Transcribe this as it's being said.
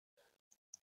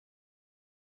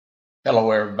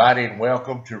Hello, everybody, and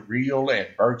welcome to Real and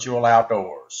Virtual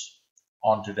Outdoors.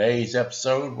 On today's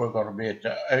episode, we're going to be at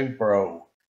the Ebro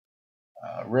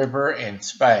River in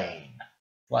Spain,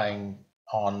 playing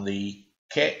on the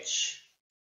catch,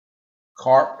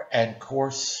 carp, and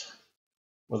course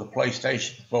with a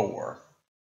PlayStation 4.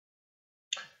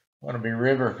 I'm going to be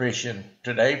river fishing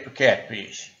today for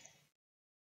catfish.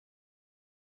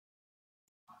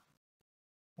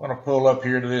 I'm going to pull up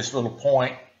here to this little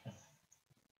point,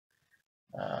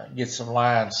 get some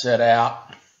lines set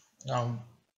out. I'll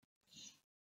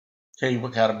tell you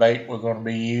what kind of bait we're going to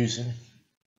be using.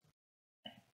 I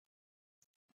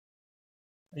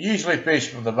usually fish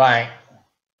from the bank,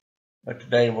 but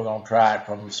today we're going to try it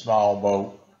from the small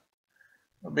boat.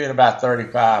 We'll be in about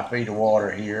 35 feet of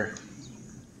water here.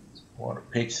 I want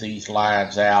to pitch these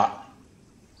lines out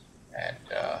and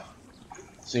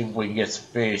see if we can get some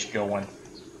fish going.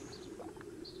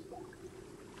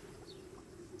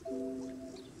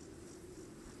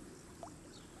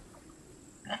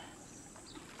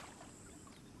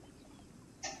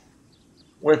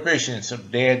 We're fishing some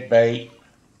dead bait,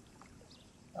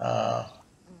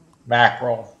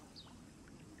 mackerel,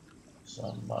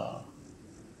 some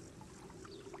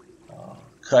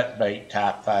cut bait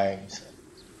type things.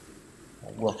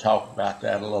 We'll talk about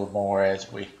that a little more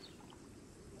as we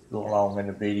go along in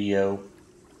the video.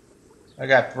 I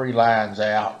got 3 lines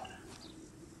out.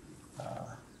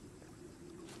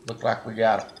 Look like we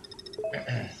got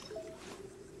to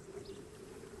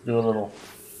do a little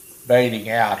baiting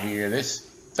out here. This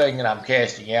thing that I'm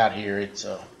casting out here, it's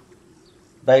a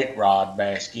bait rod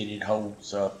basket. It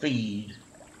holds feed.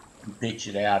 You pitch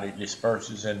it out, it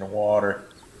disperses in the water.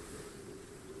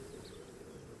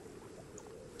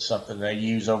 Something they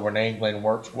use over in England,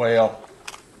 works well.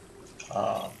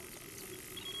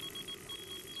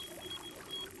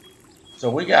 So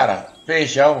we got a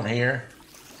fish on here,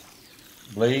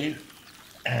 I believe.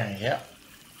 Yep.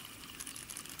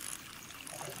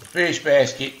 The fish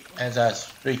basket, as I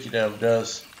speak of,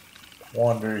 does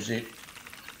wonders. It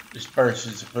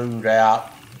disperses the food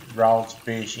out, draws the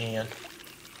fish in.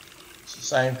 It's the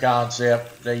same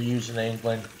concept they use in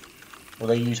England, where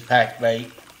they use pack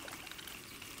bait.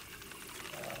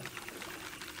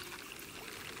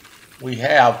 We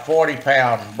have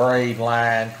 40-pound braid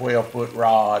line, 12-foot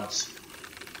rods,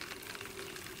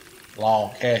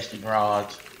 long casting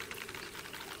rods.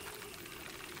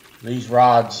 These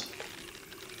rods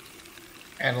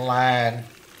and line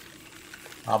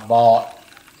I bought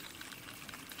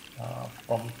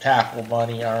from tackle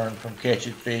money earned from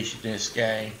catching fish in this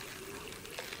game.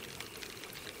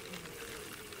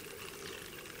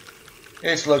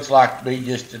 This looks like to be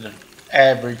just an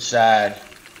average size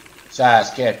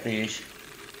catfish,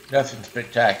 nothing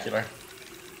spectacular.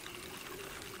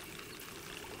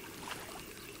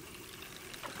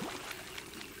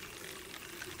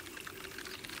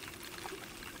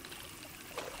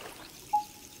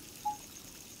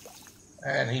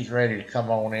 And he's ready to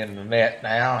come on in the net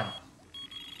now.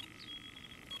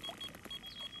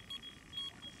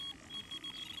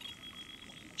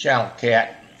 Channel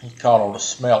cat, he caught on a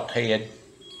smelt head,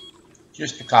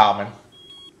 just a common.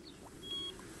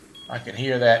 I can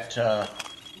hear that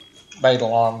bait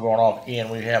alarm going off again.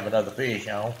 We have another fish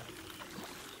on.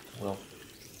 We'll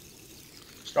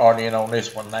start in on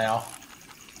this one now.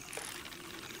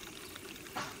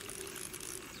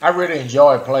 I really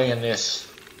enjoy playing this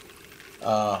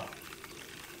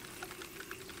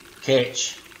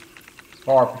catch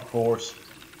carp course.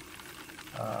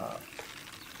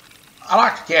 I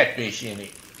like the catfish in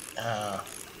it. I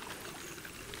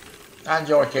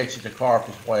enjoy catching the carp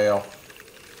as well,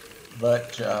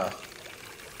 but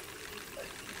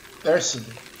there's some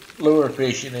lure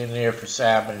fishing in there for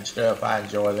salmon and stuff. I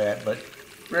enjoy that, but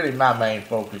really my main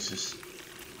focus is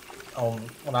on,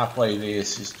 when I play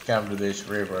this, is to come to this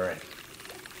river and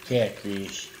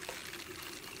catfish.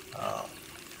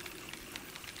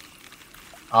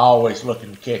 I always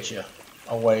looking to catch a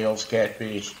Wels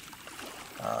catfish.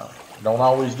 Don't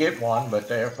always get one, but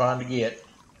they're fun to get.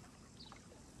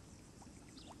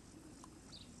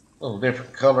 A little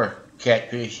different color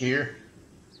catfish here.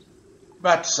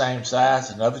 About the same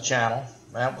size, another channel.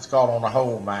 That was caught on a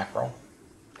whole mackerel.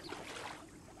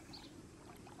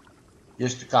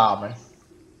 Just a common.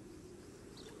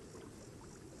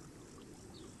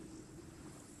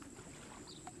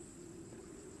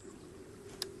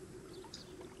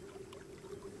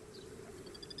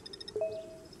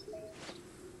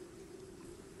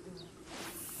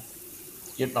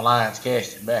 Get my lines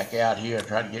casted back out here and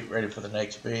try to get ready for the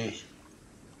next fish.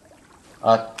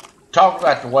 Talk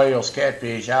about the Wels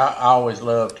catfish. I always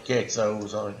love to catch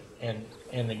those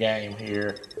in the game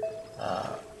here.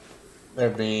 They're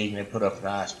big and they put up a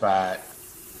nice fight.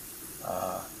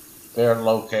 They're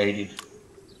located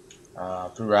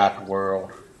throughout the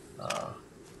world.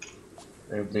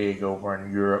 They're big over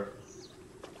in Europe.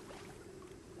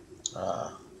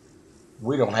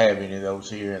 We don't have any of those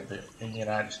here in the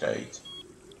United States.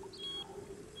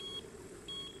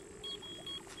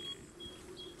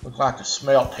 Looks like the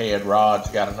smelt head rod's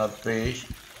got another fish.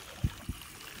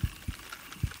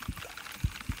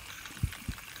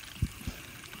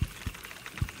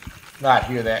 Not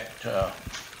hear that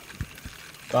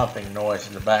thumping noise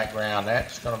in the background.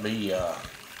 That's going to be a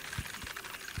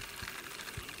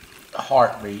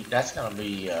heartbeat. That's going to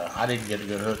be, I didn't get a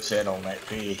good hook set on that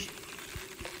fish.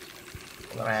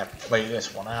 I'm going to have to play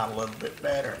this one out a little bit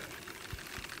better.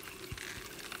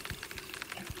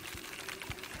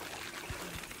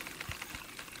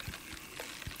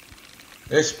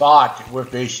 This spot that we're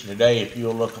fishing today, if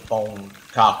you'll look up on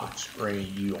the top of the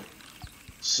screen, you'll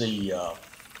see a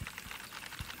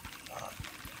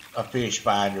fish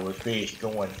finder with fish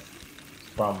going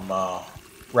from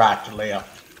right to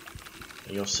left.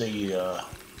 You'll see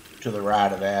to the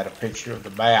right of that a picture of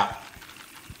the map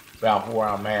about where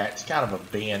I'm at. It's kind of a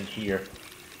bend here.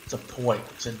 It's a point.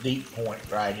 It's a deep point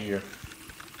right here.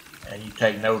 And you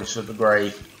take notice of the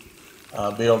gray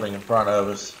building in front of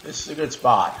us. This is a good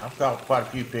spot. I've caught quite a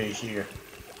few fish here.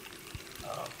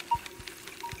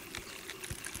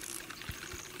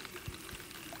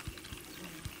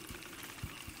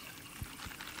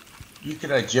 You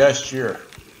can adjust your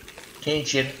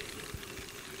tension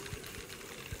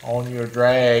on your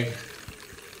drag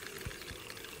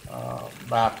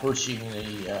by pushing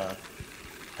the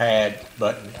pad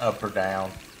button up or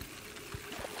down,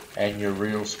 and your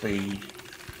reel speed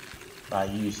by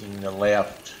using the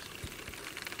left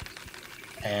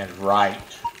and right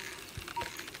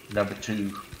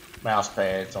 #2 mouse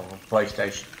pads on the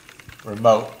PlayStation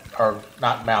remote, or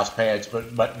not mouse pads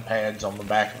but button pads on the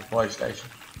back of the PlayStation.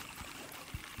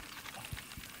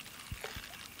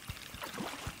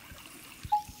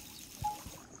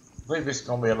 I believe it's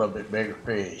going to be a little bit bigger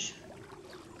fish.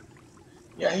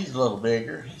 Yeah, he's a little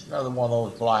bigger. He's another one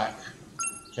of those black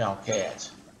channel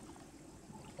cats.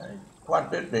 Quite a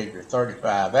bit bigger,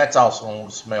 35. That's also on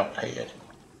the smelt head.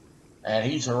 And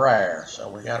he's a rare, so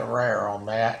we got a rare on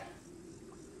that.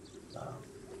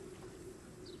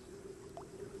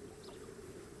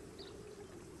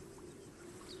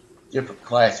 Different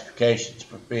classifications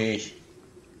for fish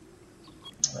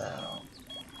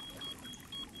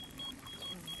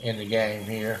in the game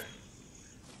here.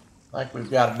 I think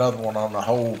we've got another one on the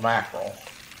whole mackerel.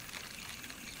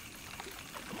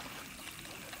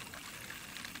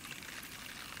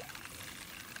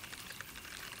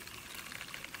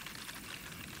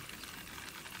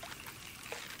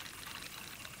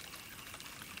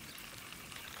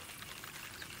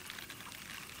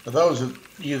 For those of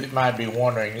you that might be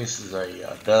wondering, this is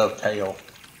a dovetail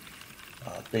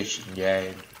fishing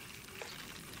game.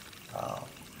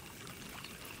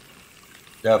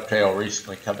 Dovetail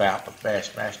recently come out with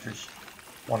Bassmasters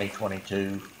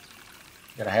 2022.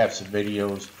 Gonna have some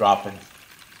videos dropping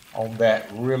on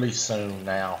that really soon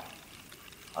now.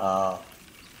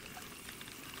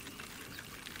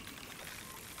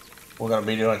 We're gonna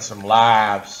be doing some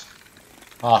lives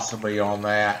possibly on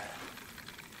that.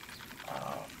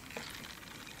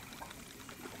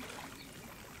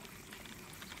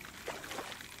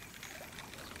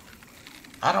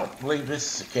 I don't believe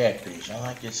this is a catfish.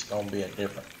 I think it's going to be a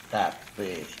different type of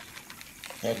fish.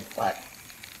 Can't quite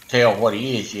tell what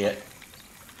he is yet.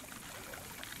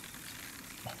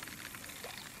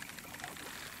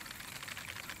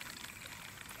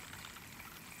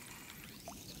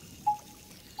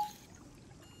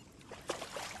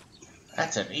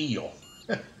 That's an eel.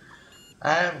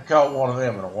 I haven't caught one of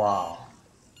them in a while.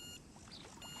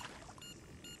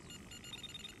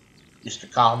 Just a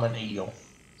common eel.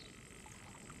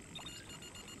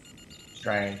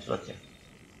 Strange looking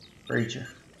creature.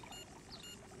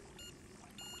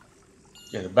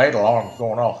 Yeah, the bait alarm's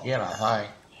going off again, I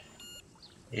think.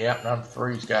 Yep,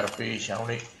 #3's got a fish on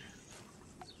it.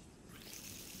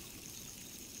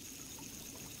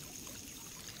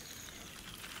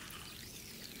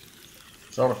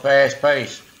 Sort of fast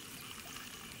paced.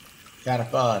 Kind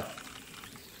of fun.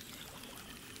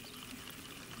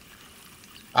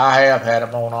 I have had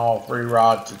them on all 3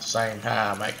 rods at the same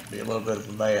time. That can be a little bit of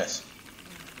a mess.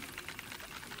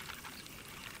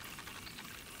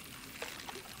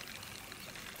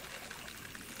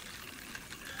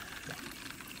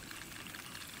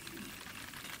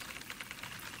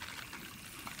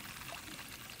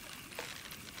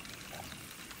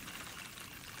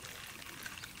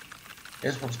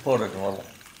 This one's putting a little.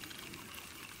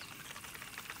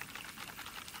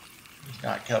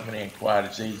 not coming in quite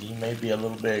as easy. He may be a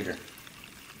little bigger.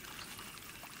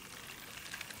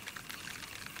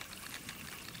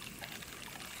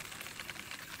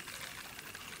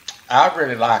 I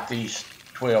really like these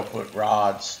 12-foot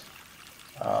rods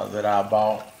that I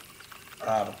bought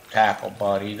out of Tackle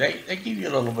Buddy. They give you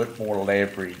a little bit more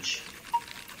leverage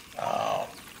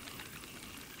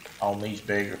on these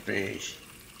bigger fish.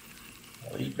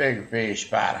 Well, these bigger fish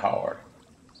fight hard.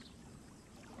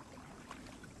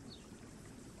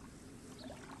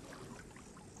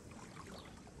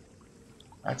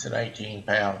 That's an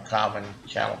 18-pound common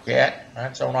channel cat.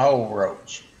 That's on a whole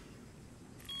roach.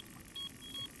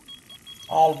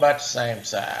 All about the same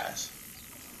size.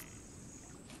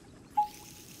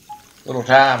 Little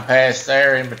time passed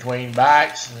there in between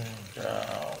bites, and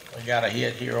we got a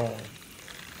hit here on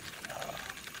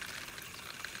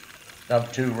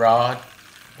number 2 rod.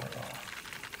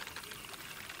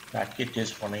 I can get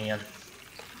this one in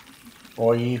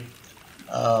for you.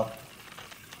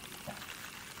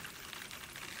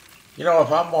 You know,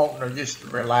 if I'm wanting just a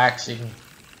relaxing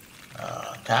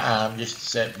time, just to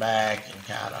sit back and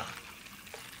kind of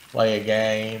play a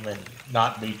game and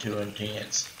not be too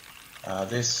intense,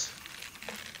 this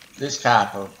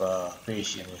type of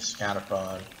fishing is kind of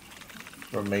fun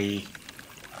for me.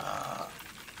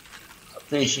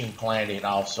 Fishing planting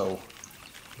also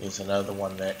is another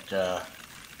one that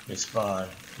is fun.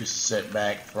 Just to sit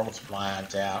back, throw some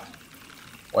lines out,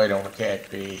 wait on a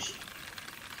catfish.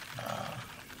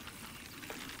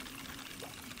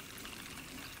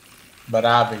 But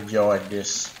I've enjoyed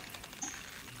this,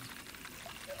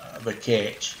 the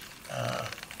catch.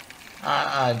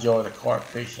 I enjoy the carp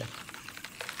fishing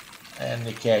and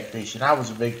the catfishing. I was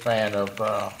a big fan of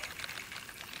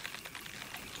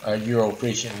Euro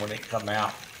fishing when it come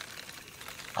out.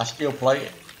 I still play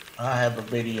it. I have a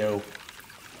video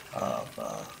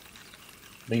of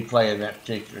me playing that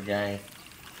particular game.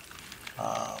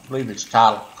 I believe it's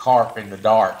titled Carp in the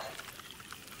Dark.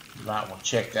 You might want to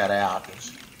check that out.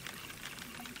 It's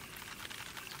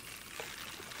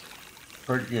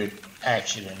pretty good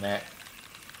action in that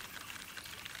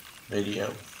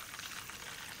video.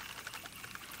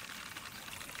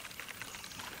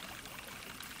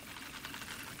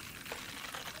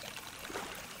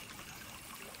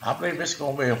 I believe it's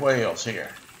going to be a Wels here.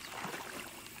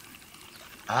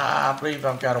 I believe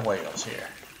I've got a Wels here.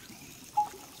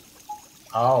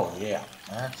 Oh yeah,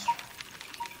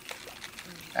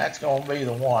 that's going to be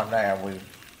the one there we're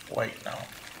waiting on.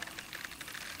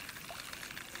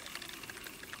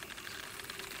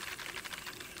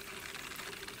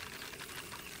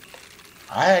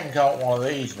 I hadn't caught one of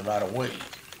these in about a week.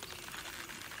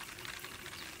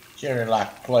 Generally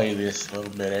like to play this a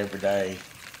little bit every day.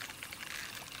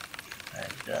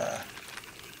 And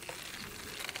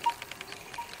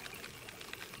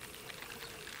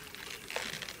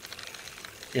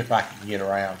if I can get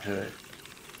around to it.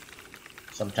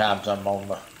 Sometimes I'm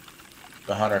on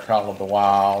the Hunter Call of the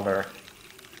Wild or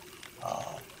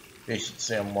Fish at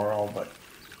Sim World, but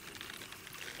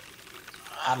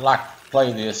I'd like to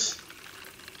play this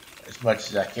as much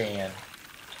as I can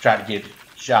to try to get a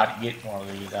shot at getting one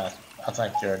of these. I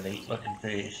think they're a neat looking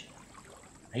fish.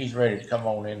 He's ready to come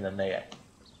on in the net.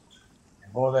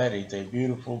 And boy, that is a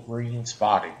beautiful green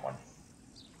spotted one.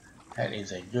 That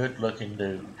is a good looking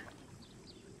dude.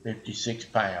 56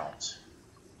 pounds.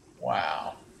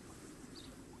 Wow.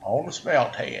 On the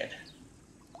smelt head.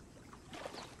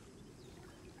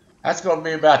 That's going to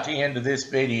be about the end of this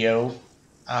video.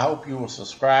 I hope you will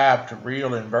subscribe to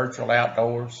Real and Virtual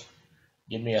Outdoors.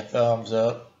 Give me a thumbs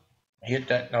up. Hit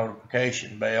that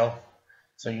notification bell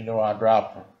so you know I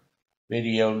drop a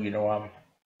video. You know I'm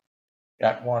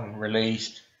got one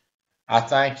released. I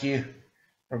thank you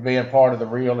for being part of the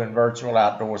Real and Virtual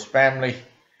Outdoors family.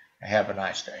 Have a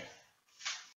nice day.